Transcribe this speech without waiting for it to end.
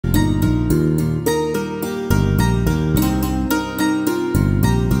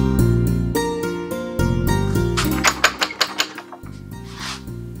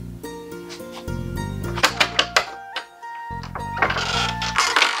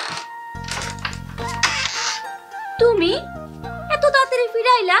তুমি এত তাড়াতাড়ি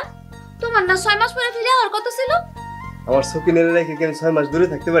ফিরে আইলা? তোমার না 6 মাস পরে ফিরে আসার কথা ছিল? আমার সকিনের রেখে কি আমি 6 মাস দূরে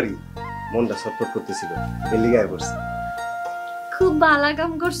থাকতে পারি? মনটা ছটফট করতেছিল, এর লিগে আয় পড়ছি। খুব ভালো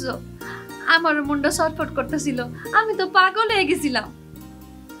কাম করছো। আমার মনটা ছটফট করতেছিল, আমি তো পাগল হয়ে গেছিলাম।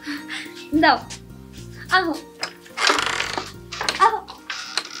 দাও আহো আহো।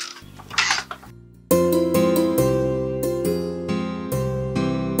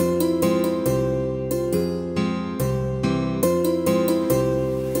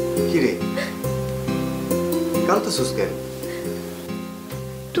 কিরে কাঁদতেছিস কেন?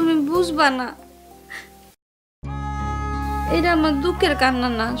 তুমি বুঝবা না, এটা আমার দুঃখের কান্না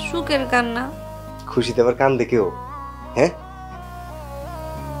না, সুখের কান্না। খুশিতে আবার কান্দে কেউ? হ্যাঁ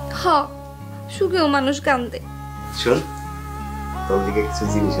হ, সুখেও মানুষ কান্দে। শোন, তোর দিকে কিছু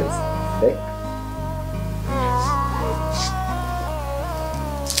জিনিস আছে, দেখ।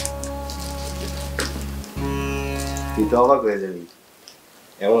 তুই তো অবাক হয়ে যাবি,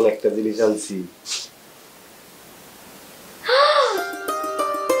 এমন একটা জিনিস আনছি।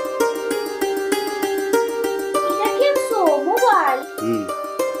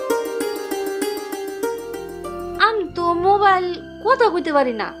 আমি তো মোবাইল কথা কইতে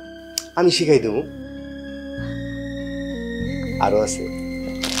পারি না। আমি শিখাই দেবো। আরো আছে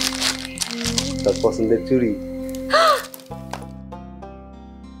তোর পছন্দের চুড়ি।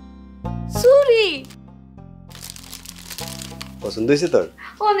 চুড়ি পছন্দ হয়েছে তোর?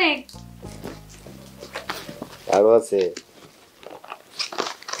 অনেক। আরো আছে,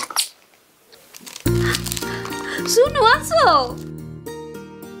 শুনো আছো?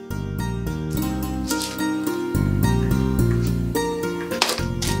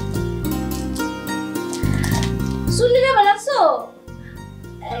 শুনলে বলাছো?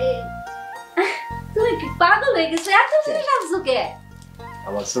 তুমি কি পাগল হয়ে গেছো? এত জিনিস আনছো কে?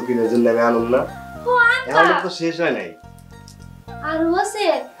 আমার সকিনের জন্য আমি আনন্দ না, ও আনতা এখন তো শেষ হয় নাই। আরো আছে?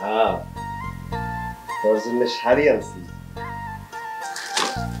 হ্যাঁ, তোর জন্য শাড়ি আনছি,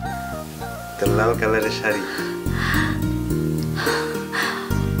 তোর লাল কালারের শাড়ি।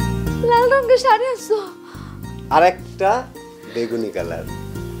 লাল রঙের শাড়ি আনছো? আর একটা বেগুনি কালার।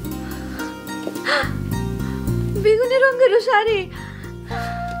 বেগুনি রঙের শাড়ি?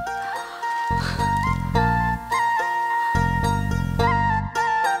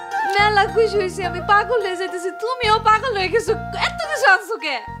 মেলা খুশি হয়েছি, আমি পাগল হয়ে যাইতেছি। তুমিও পাগল হয়ে গেছো, এত কিছু আনছো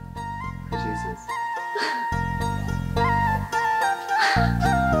কে?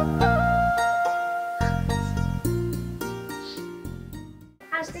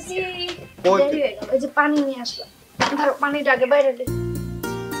 আসতেছি, দেরি হয়ে গেল। ওই যে পানি নিয়ে আসলাম, ধরো পানিটা আগে বাইরে দে।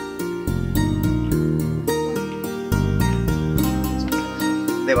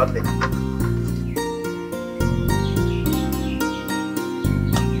 দে বাদ দে।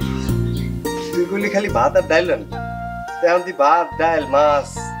 তুই বললি খালি ভাত আর ডাইল আনবি, এখন তুই ভাত ডাইল মাছ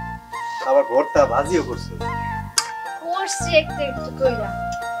আবার ভর্তা ভাজিও করছিস। করছি একটু একটু কইরা।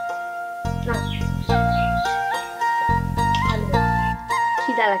 না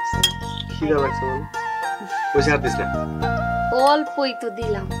খিদা লাগছে। খিদা লাগছে মানে? বসে আর দিস না, অল্পই তো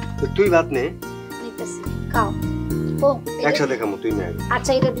দিলাম। তুই ভাত নে। নিতেছি, খাও। ও একসাথে খামো, তুই নে আগে।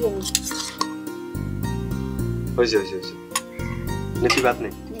 আচ্ছা এটা দিয়ে নি। হয়েছে হয়েছে হয়েছে, নে তুই ভাত নে।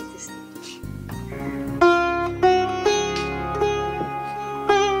 নিতেছি।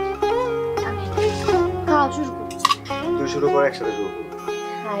 খাও শুরু কর। তুই শুরু কর, একসাথে শুরু কর।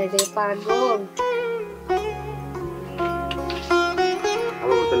 হায় রে পাগল।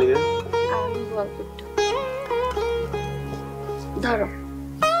 আলু ভর্তা নিবে? আমি অল্প একটু ধরো।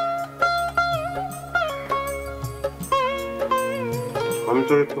 আমি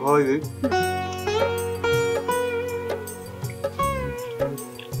তোর একটু খাওয়াই দিই।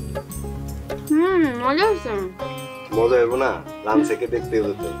 মজা হয়েছে। মজা হইব না? লাঞ্চে কে দেখতে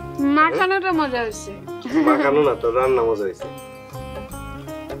হলো তো। মাখানোটা মজা হয়েছে। মাখানো না, তোর রান্না মজা হয়েছে।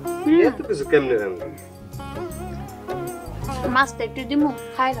 এত কিছু কেমনে রান্না? মাছটা একটু দিমু,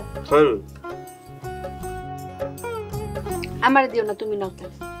 খাই না। আমার দিও না, তুমি নাও।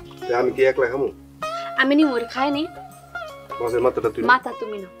 আমি কি একলা খামু? আমি নি ওর খাই নি। মাছের মাথাটা তুই? মাথা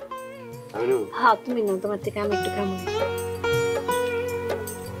তুমি নাও। আমি নেব? হ্যাঁ তুমি নাও, তোমার থেকে আমি একটু খামু।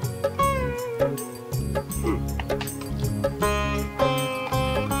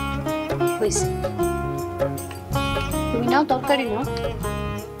 হয়েছে, তুমি নাও, তরকারি নাও।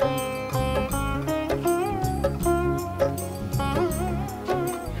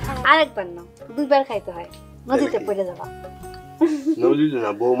 আরেকবার নাও, দুইবার খাইতে হয়, নদীতে পড়ে যাবা। নদীতে না,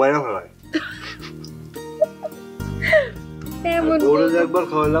 বউ মায়া খাওয়ায়। একবার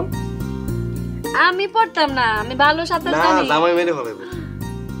খাওয়ালাম। আমি পড়তাম না, আমি ভালো সাঁতার জানি। জামাই মেরে ফেলাইব।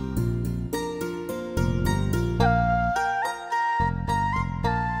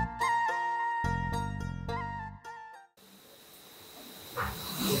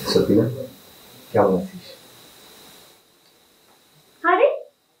 সখিনা কেমন আছিস? আরে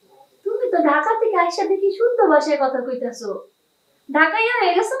তুমি তো ঢাকা থেকে আইসা দেখি শুদ্ধ ভাষায় কথা কইতাছো। ঢাকায়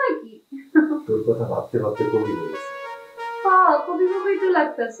হয়ে গেছো নাকি? তোর কথা ভাবতে ভাবতে কবি হয়ে গেছে। হ্যাঁ, কবি কবি তো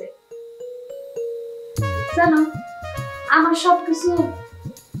লাগতেছে। জানো, আমার সবকিছু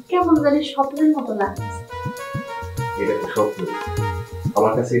কেমন জানি স্বপ্নের মতো লাগতেছে। এটা তো স্বপ্ন,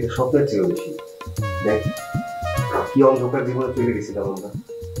 আমার কাছে এটা স্বপ্নের চেয়ে বেশি। দেখ কি অন্ধকার জীবনে চলে গেছিলাম আমরা,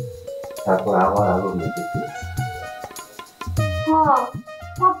 তারপর আবার আলো নিয়ে দেখতে গেছি। হ্যাঁ,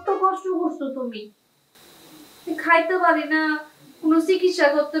 কত কষ্ট করছো তুমি। খাইতে পারি না, কোনো চিকিৎসা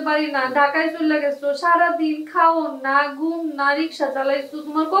করতে পারি না, ঢাকায় চলে গেছো, সারাদিন খাওন না, ঘুম না, রিক্সা চালাইছো,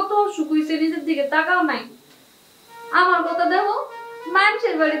 তোমার কত অসুখ হয়েছে, নিজের দিকে তাকাও নাই। আমার কথা দেখো,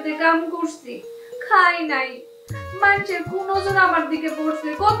 মানুষের বাড়িতে কাম করছি, খাই নাই, মানুষের কোন জন আমার দিকে পড়ছে,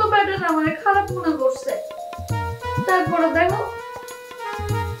 কত প্যাটার্ন আমার খারাপ মনে করছে। তারপরে দেখো,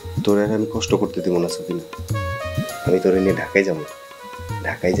 তোর আর আমি কষ্ট করতে দেবো না সখিনা। আমি তোরে নিয়ে ঢাকায় যাবো,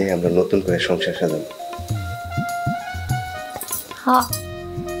 ঢাকায় যাই আমরা নতুন করে সংসার সাজাবো। হ্যাঁ,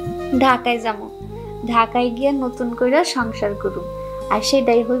 ঢাকায় যাবো, ঢাকায় গিয়ে নতুন করে সংসার করব, আর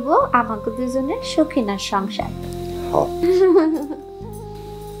সেটাই হইব আমাকে দুজনের সখিনার সংসার।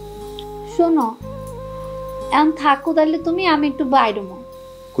 শোনো, এখন থাকো তাহলে তুমি, আমি একটু বাইরে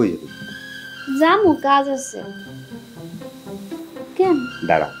কই যাবি? যামু, কাজ আছে। কেন?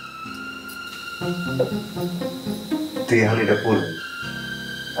 দাঁড়া, তুই এখন এটা পড়বি,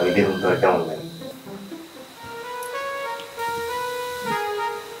 আমি দেখুন তোর কেমন লাগে।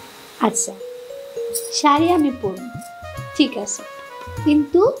 আচ্ছা, শাড়ি আমি পরব, ঠিক আছে,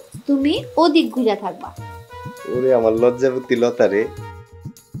 কিন্তু তুমি ওদিক ঘুরে থাকবা। ওরে আমার লজ্জাবতী লতা রে,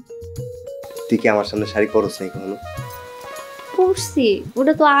 তুই কি আমার সামনে শাড়ি পরছ নাই কখনো? পরছি,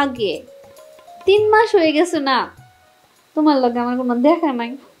 ওটা তো আগে, 3 মাস হয়ে গেছে না, তোমার লগে আমার কোনো দেখা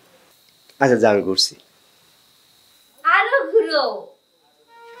নাই। আচ্ছা যা, আমি ঘুরছি। আরো ঘুরো।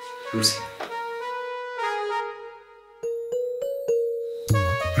 ঘুরছি।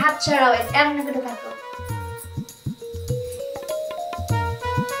 হাত ছাড়াও, এমন করে থাকো।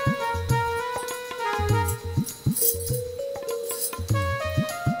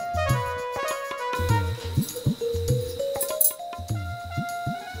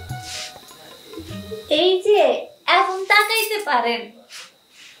 এই যে এখন তাকাইতে পারেন।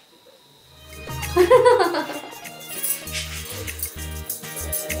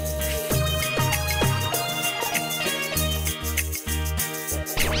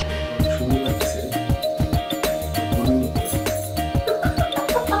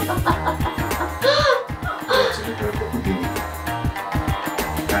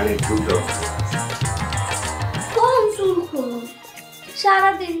 কোন চুল খুলুন?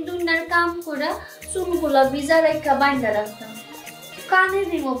 সারাদিন দুনিয়ার কাম করে চুলগুলা ভিজা রেখা বাইন্ধা রাখতাম, কানের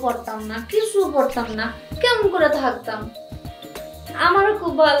রিংও পরতাম না, কিছু পরতাম না, কেমন করে থাকতাম। আমারও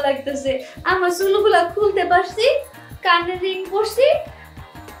খুব ভালো লাগতেছে, আমার চুলগুলা খুলতে পারছি, কানের রিং পরছি,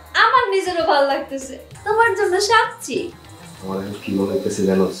 আমার নিজেরও ভালো লাগতেছে। তোমার জন্য সাজছি। আমার এখন কি মনে হইতেছে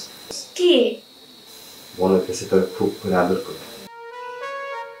জানোস? কি মনে হইতেছে তোর খুব করে আদর করে।